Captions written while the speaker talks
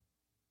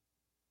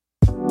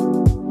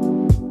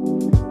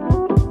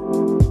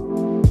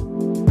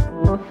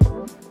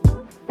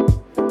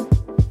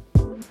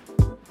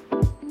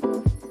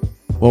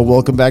Well,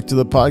 welcome back to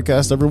the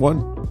podcast,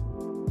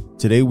 everyone.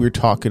 Today we're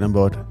talking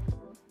about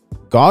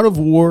God of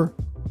War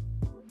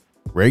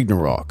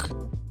Ragnarok.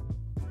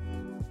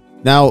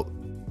 Now,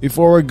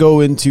 before we go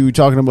into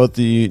talking about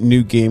the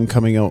new game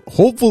coming out,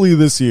 hopefully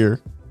this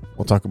year,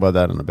 we'll talk about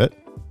that in a bit,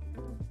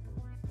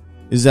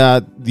 is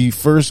that the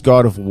first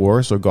God of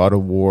War, so God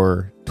of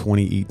War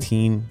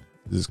 2018,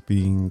 is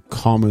being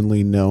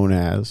commonly known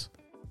as,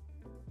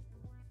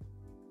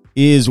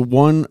 is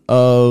one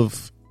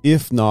of,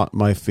 if not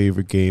my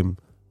favorite game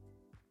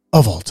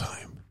of all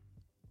time.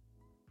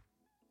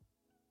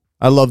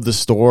 I love the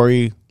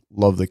story,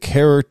 love the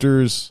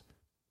characters.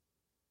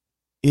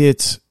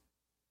 It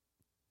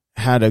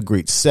had a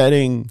great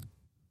setting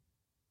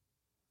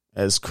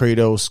as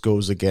Kratos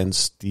goes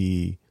against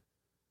the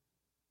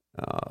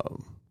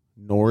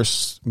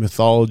Norse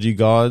mythology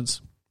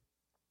gods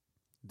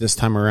this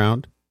time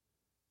around.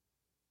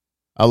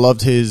 I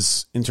loved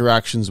his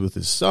interactions with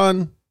his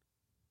son.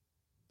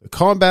 The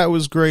combat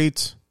was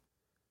great.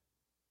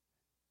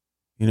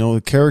 You know,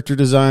 the character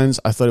designs,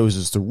 I thought it was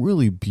just a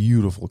really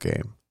beautiful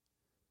game.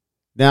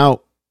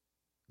 Now,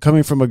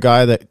 coming from a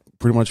guy that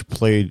pretty much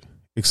played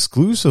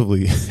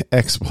exclusively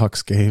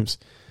Xbox games,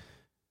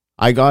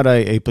 I got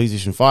a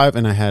PlayStation 5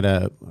 and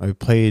I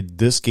played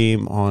this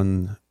game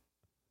on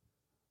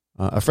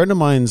a friend of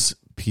mine's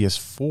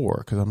PS4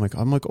 because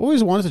I'm like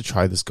always wanted to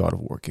try this God of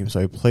War game. So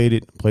I played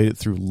it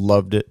through,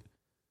 loved it.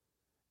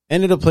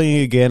 Ended up playing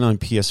it again on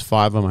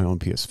PS5 on my own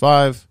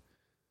PS5.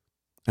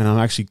 And I'm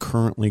actually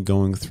currently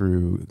going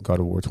through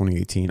God of War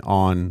 2018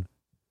 on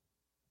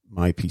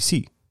my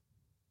PC.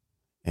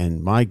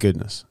 And my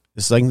goodness,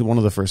 it's like one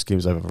of the first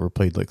games I've ever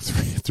played like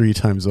three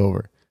times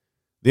over.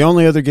 The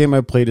only other game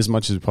I played as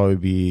much as would probably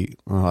be,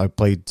 I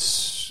played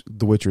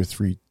The Witcher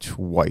 3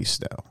 twice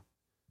now.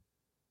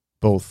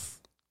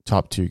 Both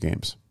top tier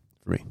games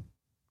for me.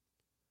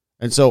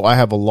 And so I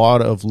have a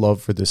lot of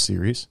love for this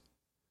series.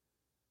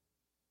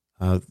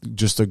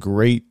 Just a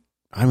great,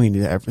 like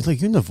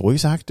even the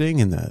voice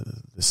acting and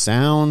the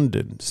sound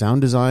and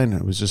sound design,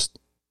 it was just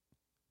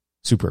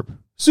superb.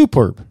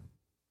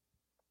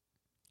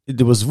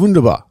 It was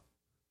wunderbar.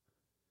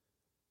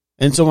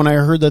 And so when I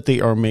heard that they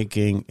are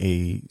making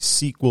a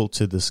sequel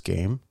to this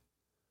game,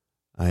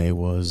 I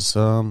was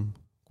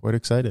quite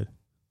excited.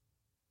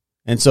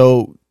 And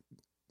so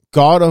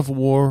God of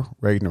War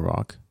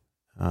Ragnarok,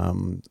 I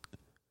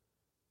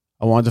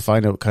wanted to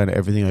find out kind of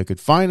everything I could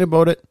find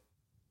about it.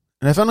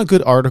 And I found a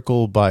good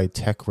article by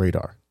Tech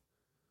Radar.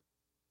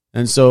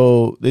 And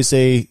so they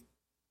say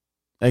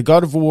that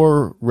God of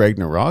War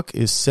Ragnarok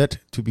is set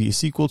to be a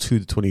sequel to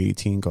the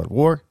 2018 God of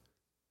War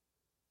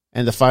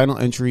and the final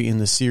entry in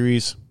the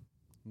series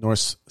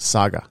Norse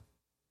Saga.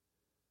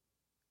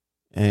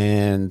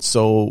 And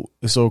so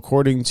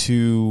according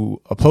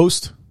to a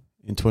post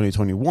in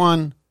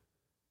 2021,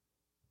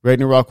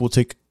 Ragnarok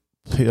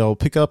will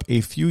pick up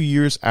a few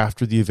years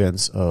after the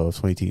events of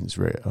 2018's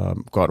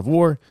God of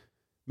War.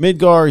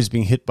 Midgar is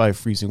being hit by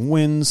freezing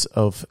winds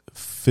of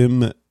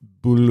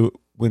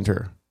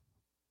Fimbulwinter,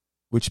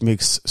 which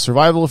makes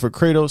survival for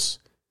Kratos,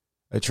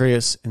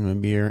 Atreus, and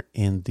Mimir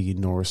in the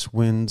Norse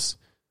winds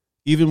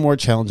even more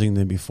challenging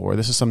than before.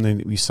 This is something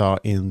that we saw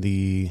in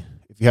the...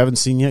 If you haven't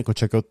seen yet, go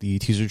check out the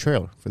teaser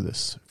trailer for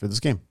this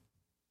game.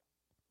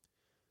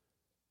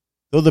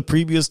 Though the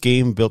previous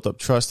game built up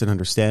trust and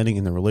understanding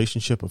in the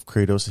relationship of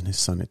Kratos and his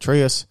son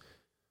Atreus,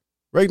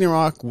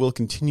 Ragnarok will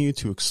continue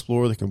to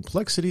explore the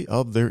complexity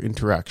of their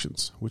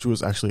interactions, which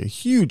was actually a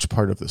huge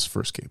part of this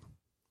first game.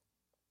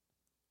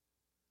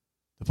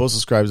 The post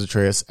describes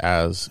Atreus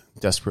as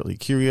desperately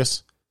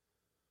curious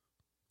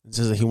and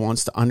says that he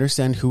wants to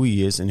understand who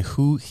he is and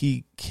who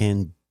he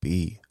can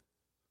be.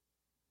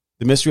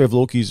 The mystery of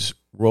Loki's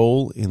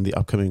role in the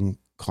upcoming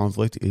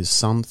conflict is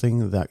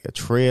something that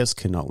Atreus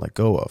cannot let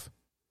go of.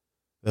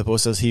 The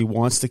post says he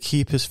wants to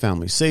keep his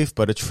family safe,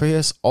 but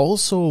Atreus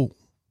also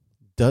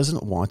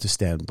doesn't want to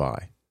stand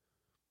by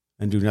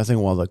and do nothing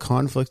while the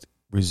conflict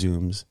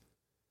consumes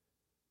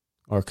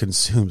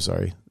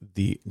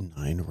the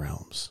Nine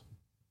Realms.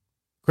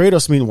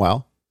 Kratos,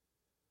 meanwhile,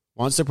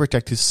 wants to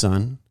protect his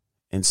son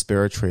and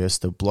spare Atreus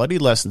the bloody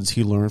lessons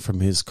he learned from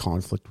his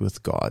conflict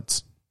with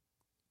gods.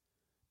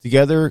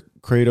 Together,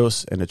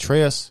 Kratos and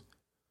Atreus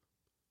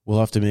will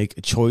have to make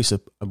a choice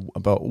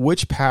about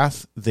which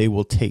path they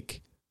will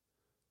take.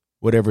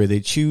 Whatever they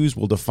choose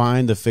will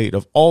define the fate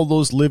of all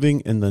those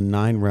living in the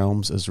Nine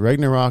Realms as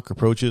Ragnarok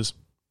approaches.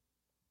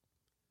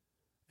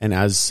 And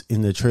as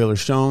in the trailer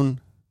shown,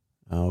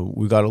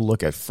 we got to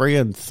look at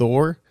Freya and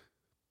Thor.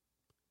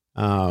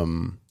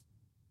 And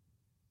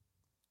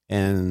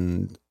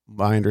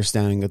my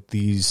understanding that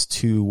these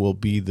two will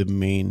be the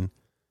main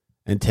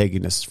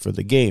antagonists for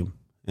the game.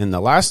 In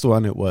the last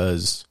one, it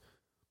was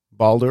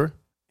Baldur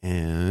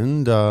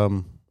and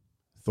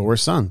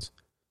Thor's sons.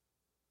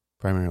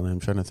 Primarily, I'm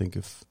trying to think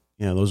if...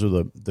 Yeah, those are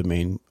the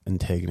main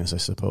antagonists, I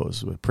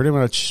suppose. But pretty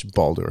much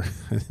Baldur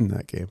in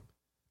that game.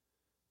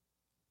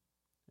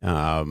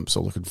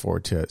 So looking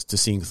forward to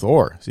seeing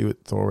Thor. See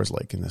what Thor was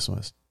like in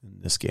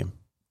this game.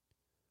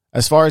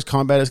 As far as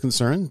combat is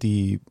concerned,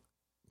 the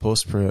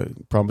post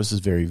promises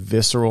very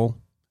visceral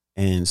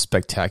and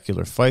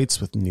spectacular fights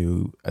with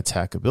new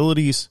attack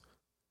abilities,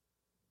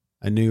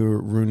 a new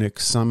runic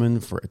summon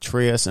for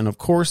Atreus, and of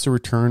course the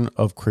return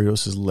of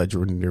Kratos'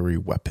 legendary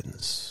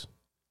weapons.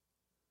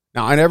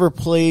 Now, I never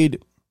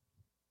played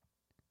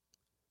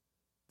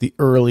the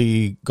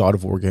early God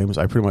of War games.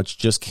 I pretty much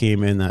just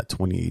came in that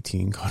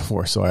 2018 God of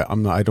War, so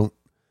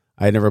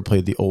I never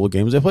played the old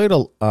games.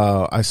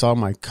 I saw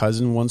my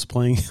cousin once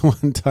playing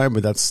one time,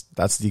 but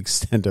that's the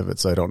extent of it,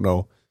 so I don't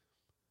know.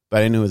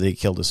 But I knew they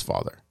killed his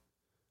father,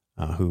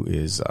 who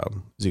is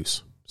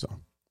Zeus. So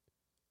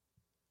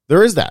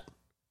there is that.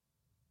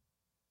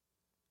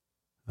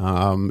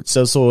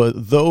 So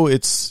though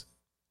it's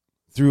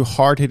through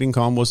hard-hitting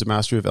combos, the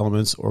mastery of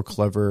elements, or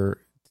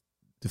clever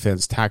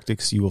defense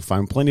tactics, you will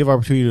find plenty of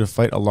opportunity to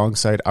fight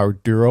alongside our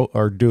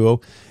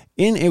duo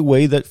in a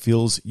way that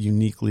feels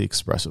uniquely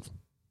expressive.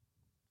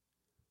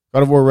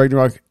 God of War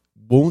Ragnarok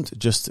won't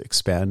just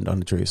expand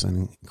on Atreus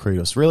and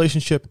Kratos'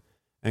 relationship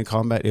and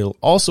combat, it'll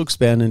also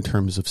expand in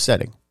terms of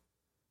setting.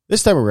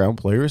 This time around,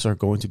 players are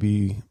going to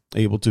be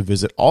able to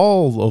visit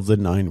all of the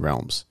 9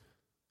 realms,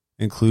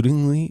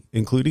 including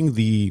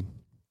the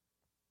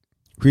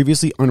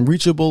previously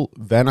unreachable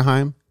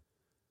Vanaheim,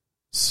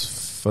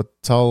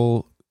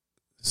 Svaltaheim,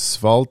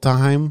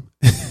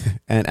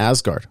 and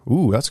Asgard.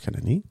 Ooh, that's kind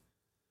of neat.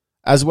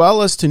 As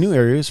well as to new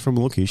areas from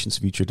locations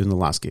featured in the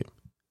last game.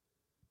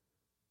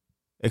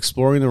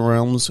 Exploring the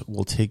realms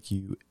will take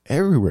you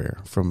everywhere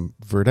from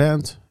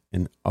verdant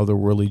and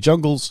otherworldly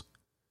jungles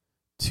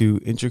to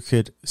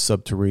intricate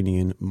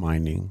subterranean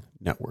mining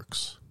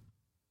networks.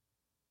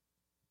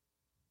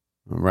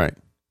 All right.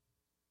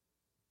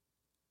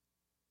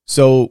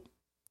 So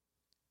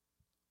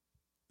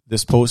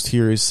this post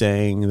here is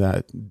saying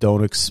that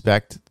don't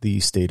expect the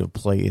state of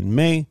play in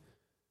May.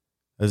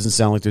 Doesn't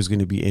sound like there's going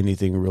to be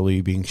anything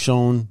really being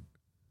shown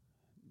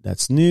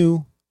that's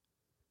new.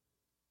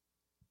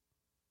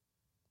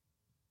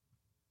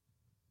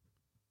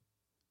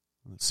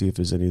 Let's see if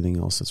there's anything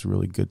else that's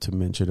really good to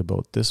mention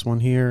about this one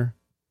here.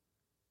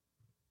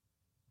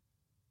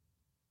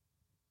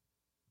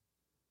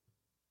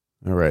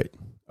 All right.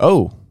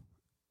 Oh,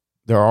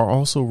 there are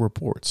also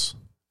reports,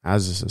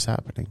 as this is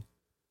happening,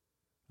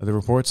 the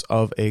reports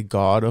of a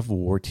God of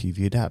War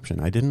TV adaptation.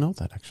 I didn't know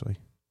that, actually.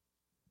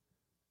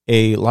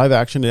 A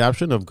live-action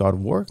adaptation of God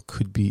of War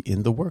could be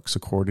in the works,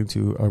 according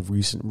to a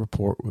recent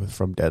report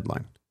from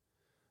Deadline.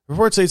 The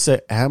report states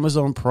that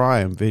Amazon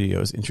Prime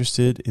Video is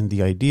interested in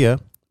the idea,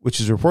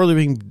 which is reportedly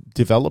being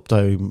developed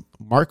by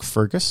Mark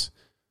Fergus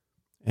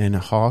and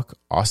Hawk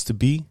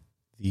Ostaby,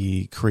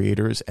 the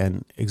creators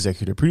and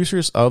executive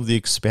producers of The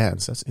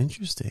Expanse. That's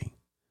interesting.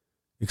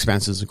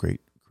 Expanse is a great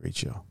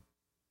show.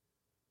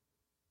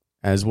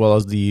 As well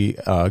as the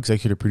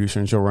executive producer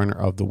and showrunner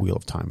of The Wheel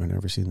of Time. I've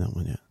never seen that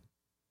one yet.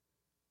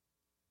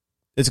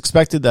 It's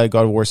expected that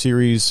God of War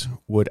series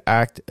would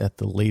act at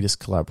the latest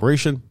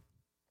collaboration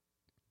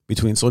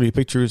between Sony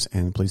Pictures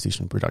and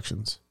PlayStation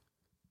Productions,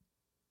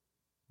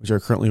 which are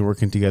currently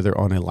working together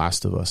on a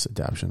Last of Us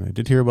adaptation. I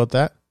did hear about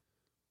that.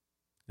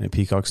 And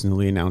Peacock's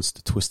newly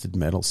announced Twisted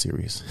Metal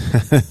series.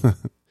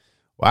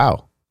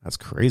 Wow, that's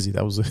crazy.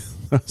 That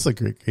was a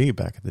great game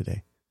back in the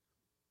day.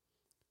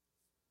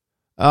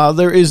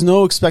 There is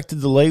no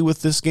expected delay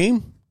with this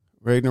game.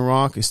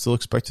 Ragnarok is still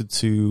expected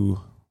to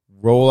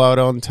roll out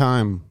on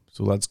time,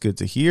 so that's good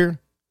to hear.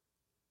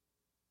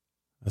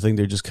 I think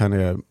they're just kind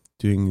of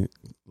doing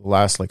the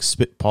last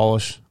spit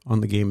polish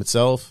on the game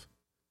itself.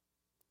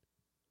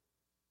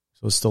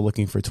 So it's still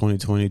looking for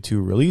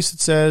 2022 release, it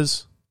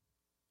says.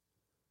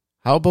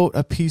 How about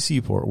a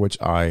PC port, which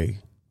I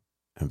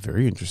am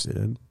very interested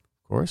in,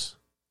 of course.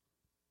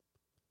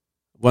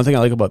 One thing I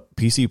like about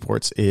PC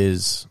ports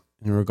is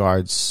in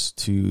regards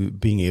to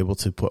being able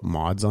to put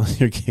mods on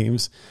your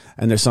games.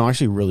 And there's some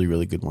actually really,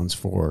 really good ones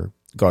for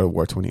God of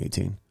War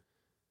 2018.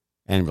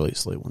 And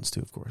release late ones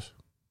too, of course.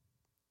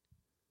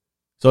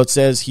 So it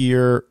says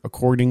here,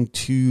 according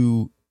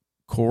to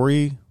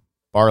Cory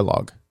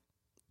Barlog,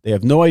 they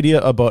have no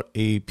idea about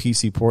a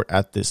PC port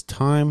at this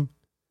time.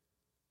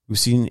 We've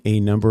seen a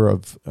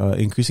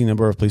increasing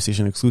number of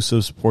PlayStation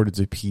exclusives ported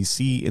to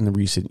PC in the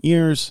recent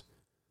years.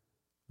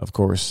 Of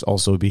course,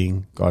 also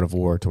being God of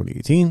War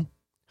 2018.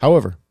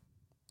 However,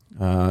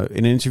 in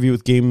an interview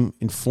with Game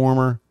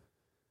Informer,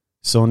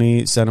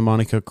 Sony Santa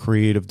Monica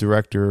creative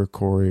director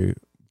Cory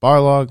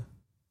Barlog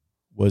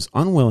was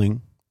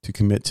unwilling to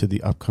commit to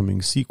the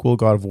upcoming sequel,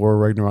 God of War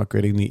Ragnarok,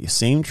 getting the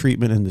same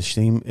treatment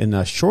in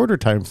a shorter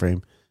time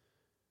frame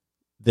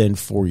than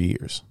 4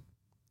 years.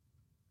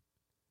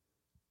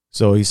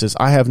 So he says,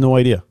 I have no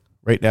idea.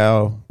 Right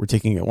now, we're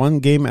taking it one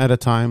game at a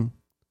time,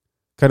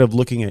 kind of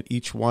looking at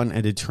each one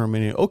and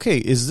determining, okay,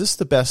 is this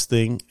the best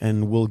thing?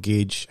 And we'll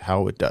gauge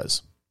how it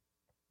does.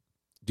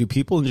 Do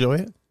people enjoy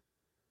it?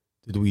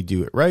 Did we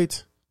do it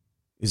right?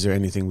 Is there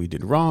anything we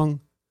did wrong?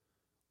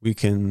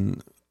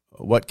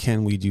 What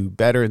can we do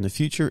better in the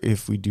future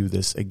if we do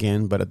this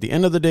again? But at the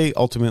end of the day,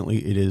 ultimately,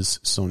 it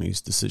is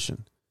Sony's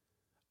decision.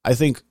 I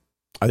think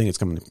it's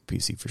coming to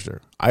PC for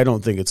sure. I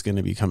don't think it's going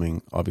to be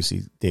coming,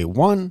 obviously, day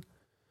one.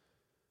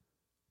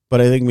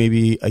 But I think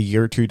maybe a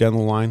year or two down the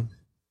line,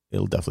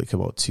 it'll definitely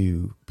come out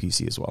to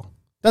PC as well.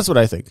 That's what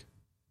I think.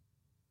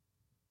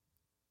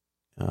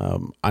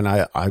 And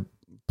I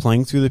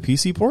playing through the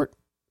PC port,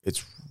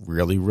 it's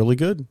really, really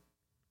good.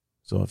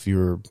 So if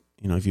you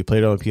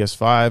played it on a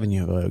PS5 and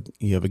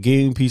you have a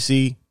gaming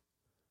PC,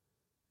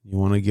 you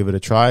want to give it a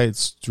try,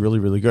 it's really,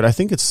 really good. I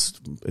think it's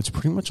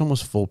pretty much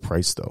almost full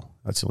price though.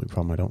 That's the only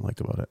problem I don't like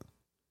about it.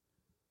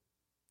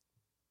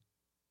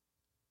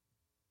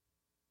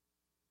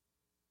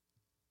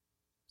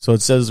 So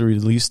it says the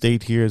release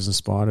date here isn't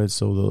spotted.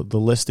 So the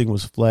listing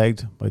was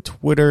flagged by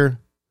Twitter.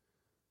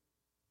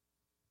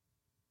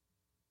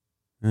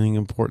 Anything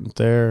important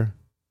there?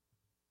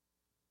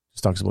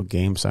 Just talks about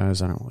game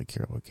size. I don't really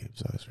care about game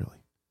size, really.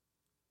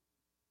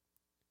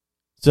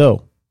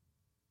 So,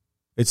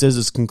 it says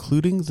it's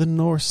concluding the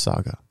Norse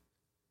saga.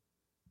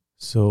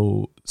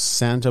 So,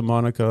 Santa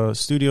Monica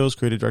Studios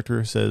creative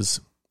director says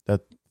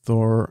that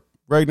Thor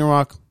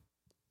Ragnarok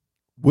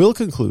will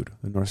conclude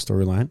the Norse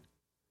storyline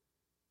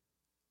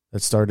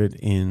that started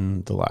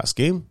in the last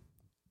game,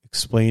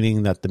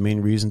 explaining that the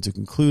main reason to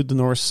conclude the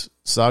Norse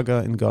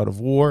saga in God of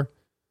War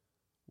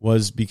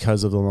was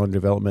because of the long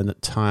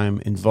development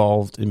time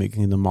involved in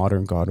making the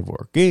modern God of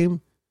War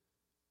game.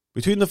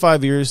 Between the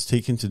 5 years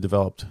taken to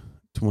develop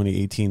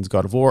 2018's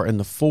God of War and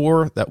the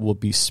 4 that will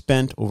be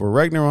spent over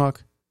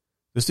Ragnarok,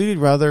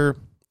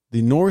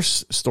 the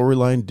Norse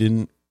storyline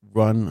didn't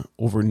run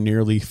over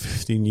nearly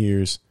 15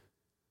 years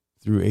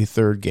through a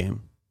third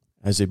game,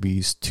 as it'd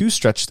be too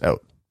stretched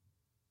out.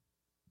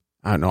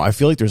 I don't know. I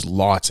feel like there's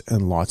lots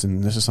and lots,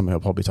 and this is something I'll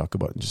probably talk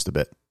about in just a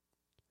bit,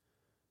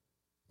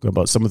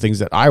 about some of the things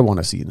that I want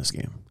to see in this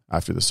game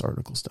after this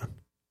article's done.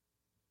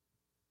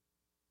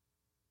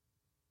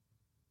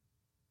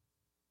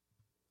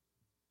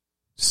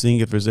 Seeing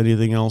if there's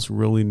anything else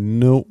really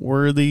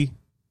noteworthy.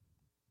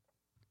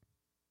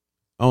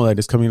 Oh, that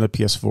is coming to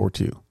PS4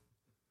 too.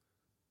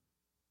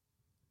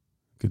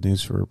 Good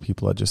news for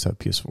people that just have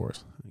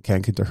PS4s.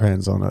 Can't get their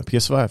hands on a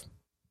PS5.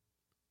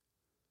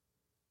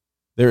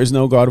 There is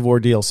no God of War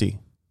DLC.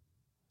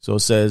 So it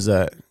says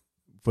that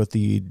with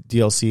the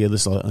DLC,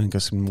 this will link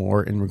us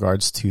more in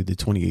regards to the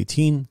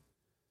 2018,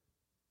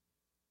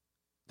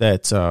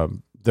 that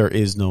there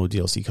is no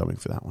DLC coming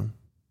for that one.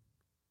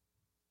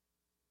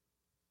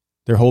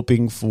 They're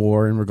hoping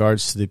for, in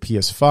regards to the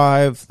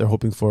PS5, they're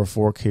hoping for a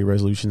 4K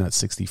resolution at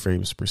 60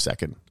 frames per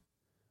second,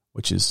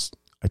 which is,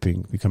 I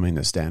think, becoming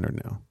the standard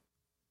now,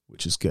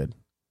 which is good.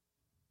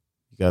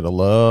 You got to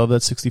love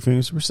that 60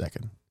 frames per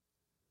second.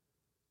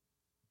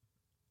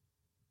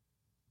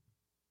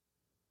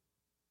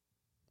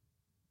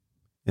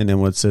 And then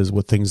what says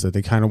what things that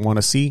they kind of want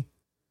to see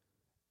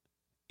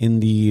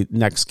in the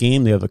next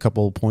game. They have a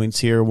couple of points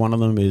here. One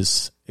of them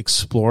is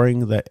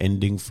exploring that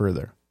ending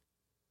further.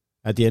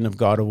 At the end of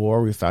God of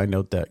War, we find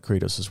out that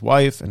Kratos'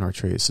 wife and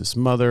Atreus'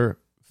 mother,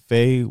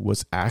 Faye,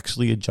 was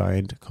actually a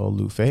giant called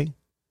Lu-Fei.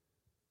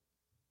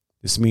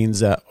 This means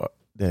that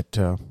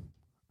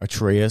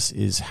Atreus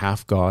is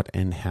half god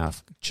and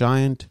half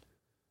giant.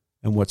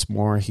 And what's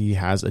more, he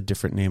has a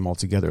different name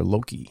altogether,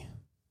 Loki.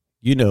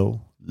 You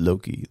know,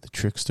 Loki, the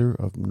trickster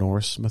of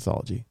Norse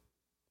mythology.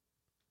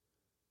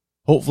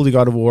 Hopefully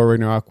God of War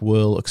Ragnarok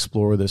will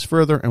explore this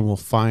further and we'll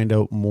find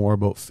out more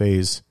about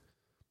Faye's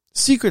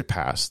secret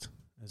past,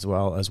 as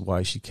well as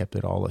why she kept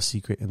it all a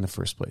secret in the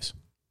first place.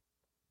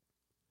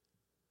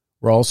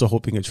 We're also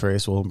hoping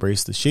Atreus will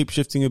embrace the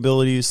shape-shifting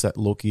abilities that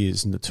Loki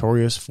is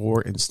notorious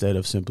for, instead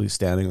of simply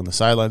standing on the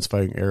sidelines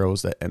firing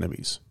arrows at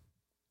enemies.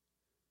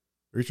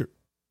 Very true.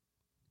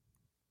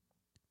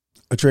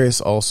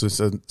 Atreus also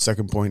said,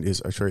 second point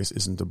is Atreus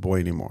isn't a boy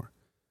anymore.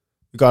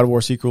 The God of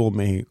War sequel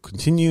may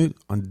continue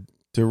on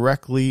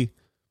directly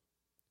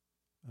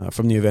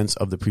from the events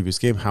of the previous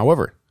game.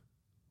 However,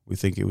 we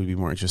think it would be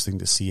more interesting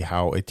to see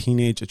how a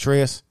teenage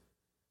Atreus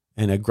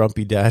and a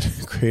grumpy dad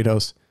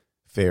Kratos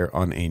fare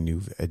on a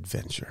new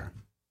adventure.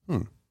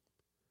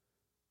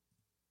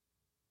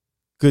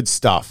 Good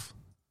stuff.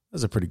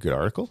 That's a pretty good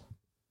article.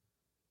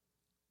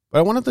 But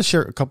I wanted to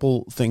share a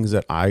couple things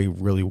that I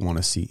really want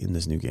to see in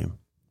this new game.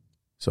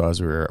 So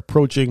as we're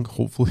approaching,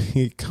 hopefully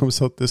it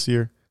comes out this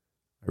year.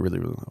 I really,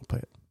 really want to play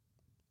it.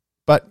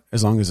 But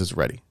as long as it's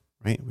ready,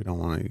 right? We don't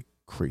want any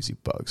crazy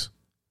bugs.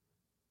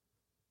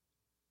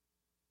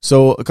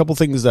 So a couple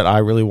things that I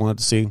really wanted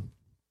to see.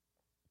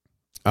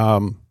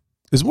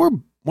 Is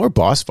more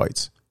boss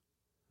fights.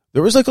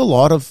 There was like a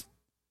lot of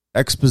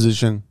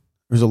exposition.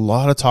 There's a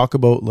lot of talk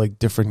about like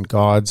different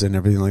gods and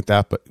everything like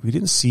that, but we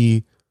didn't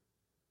see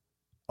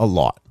a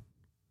lot.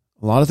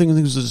 A lot of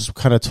things are just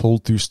kind of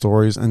told through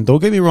stories. And don't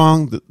get me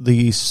wrong,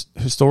 the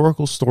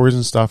historical stories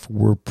and stuff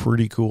were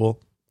pretty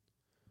cool.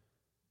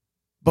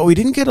 But we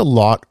didn't get a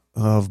lot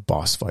of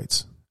boss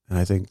fights. And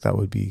I think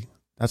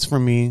that's for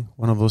me,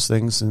 one of those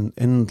things. And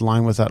in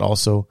line with that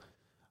also,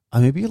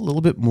 maybe a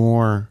little bit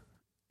more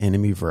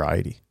enemy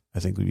variety, I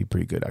think would be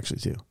pretty good actually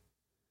too.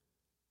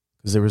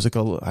 Because there was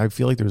I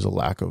feel like there was a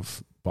lack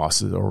of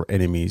bosses or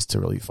enemies to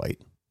really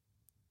fight.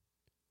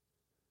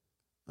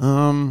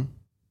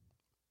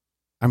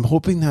 I'm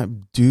hoping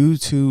that due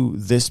to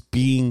this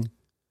being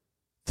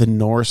the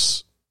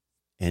Norse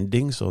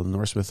ending, so the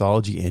Norse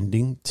mythology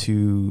ending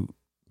to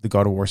the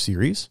God of War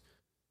series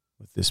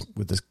with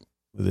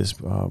this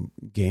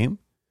game.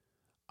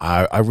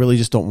 I really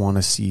just don't want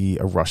to see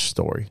a rush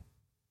story.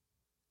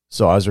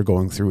 So as they're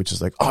going through, it's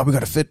just like, oh, we got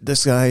to fit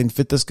this guy and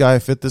fit this guy,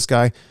 fit this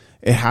guy.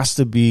 It has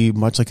to be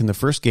much like in the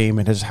first game.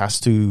 It just has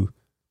to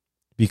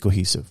be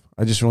cohesive.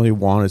 I just really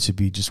want it to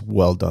be just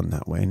well done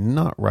that way and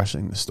not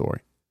rushing the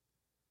story.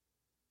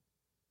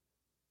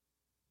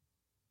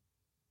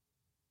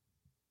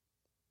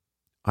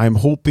 I'm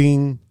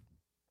hoping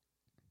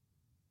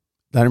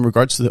that in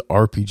regards to the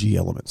RPG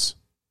elements.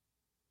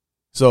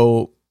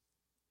 So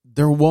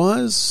there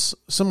was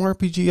some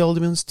RPG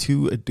elements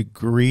to a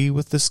degree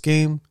with this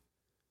game.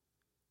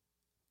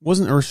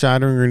 Wasn't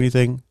earth-shattering or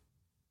anything.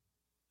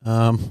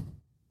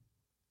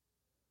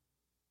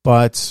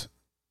 But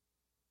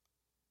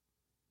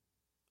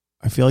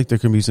I feel like there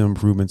can be some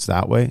improvements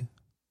that way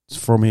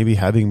for maybe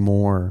having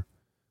more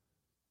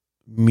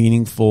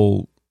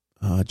meaningful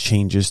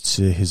changes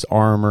to his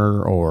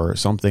armor or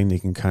something. They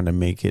can kind of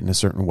make it in a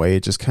certain way.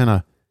 It just kind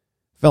of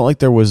felt like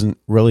there wasn't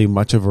really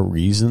much of a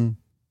reason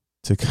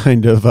to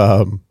kind of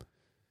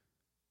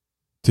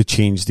to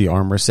change the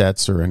armor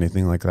sets or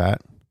anything like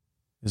that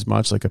as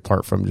much, like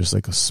apart from just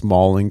like a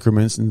small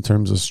increments in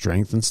terms of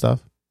strength and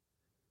stuff.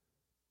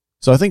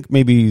 So I think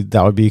maybe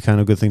that would be kind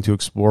of a good thing to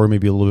explore,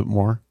 maybe a little bit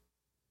more.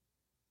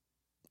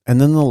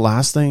 And then the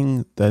last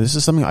thing, that this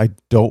is something I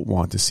don't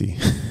want to see.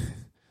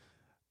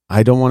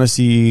 I don't want to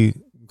see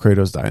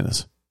Kratos die in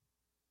this.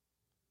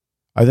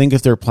 I think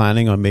if they're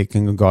planning on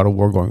making a God of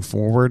War going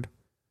forward,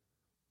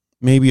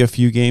 maybe a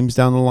few games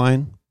down the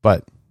line,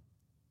 but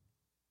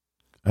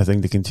I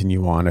think to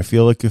continue on. I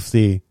feel like if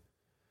they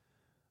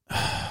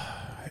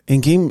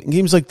in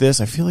games like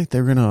this, I feel like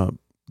they're gonna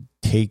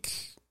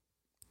take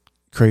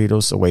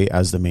Kratos away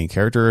as the main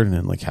character and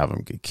then like have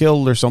him get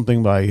killed or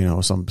something by,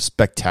 some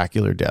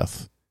spectacular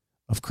death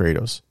of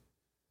Kratos,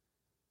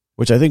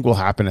 which I think will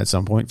happen at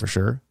some point for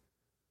sure.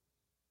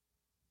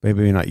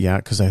 Maybe not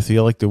yet, because I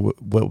feel like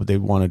what they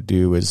want to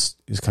do is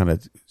kind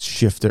of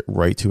shift it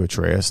right to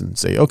Atreus and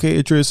say, okay,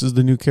 Atreus is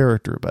the new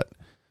character. But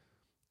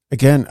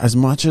again, as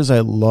much as I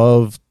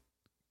love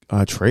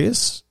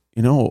Atreus,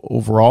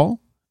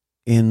 overall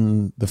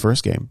in the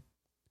first game,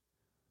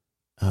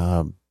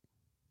 I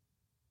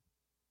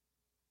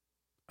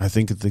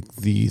think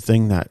the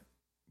thing that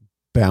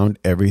bound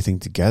everything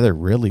together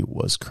really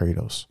was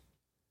Kratos.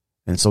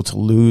 And so to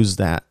lose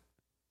that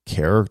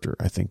character,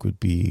 I think would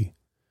be,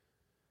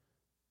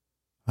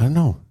 I don't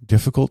know,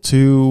 difficult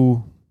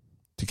to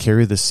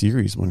carry the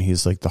series when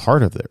he's like the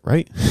heart of it,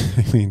 right?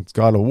 I mean, it's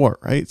God of War,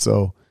 right?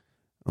 So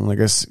I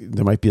guess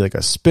there might be like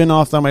a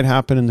spin-off that might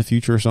happen in the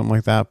future or something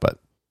like that,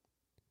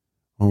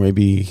 or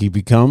maybe he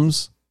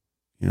becomes,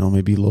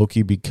 maybe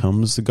Loki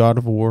becomes the God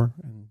of War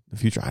in the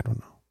future. I don't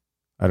know.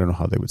 I don't know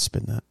how they would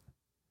spin that.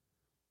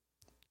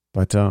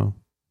 But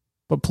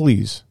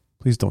please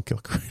don't kill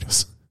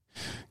Kratos,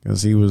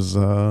 because he was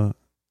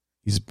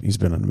he's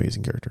been an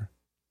amazing character.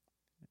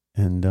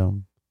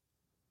 And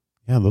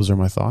yeah, those are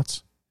my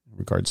thoughts in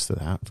regards to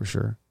that for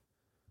sure.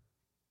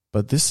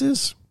 But this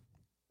is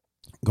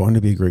going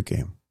to be a great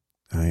game.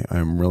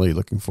 I'm really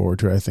looking forward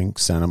to it. I think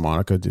Santa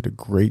Monica did a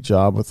great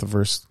job with the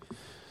first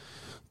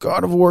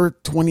God of War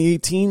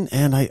 2018,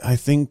 and I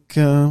think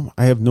I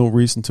have no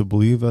reason to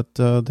believe that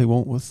they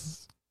won't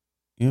with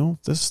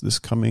this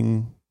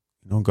coming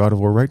God of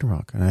War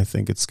Ragnarok. And I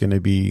think it's going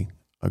to be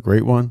a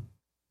great one.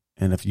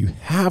 And if you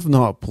have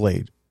not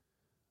played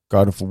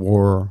God of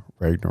War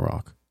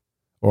Ragnarok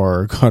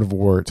or God of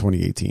War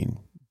 2018,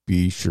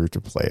 be sure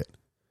to play it.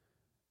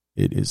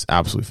 It is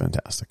absolutely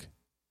fantastic.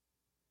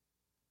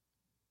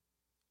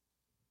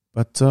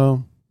 But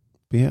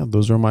yeah,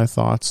 those are my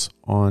thoughts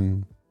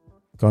on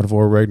God of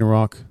War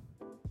Ragnarok.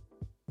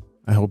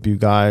 I hope you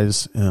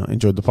guys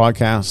enjoyed the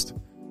podcast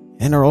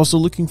and are also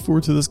looking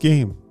forward to this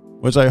game,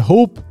 which I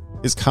hope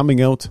is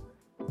coming out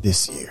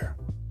this year.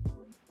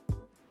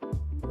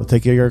 Well,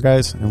 take care,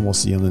 guys, and we'll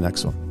see you in the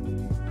next one.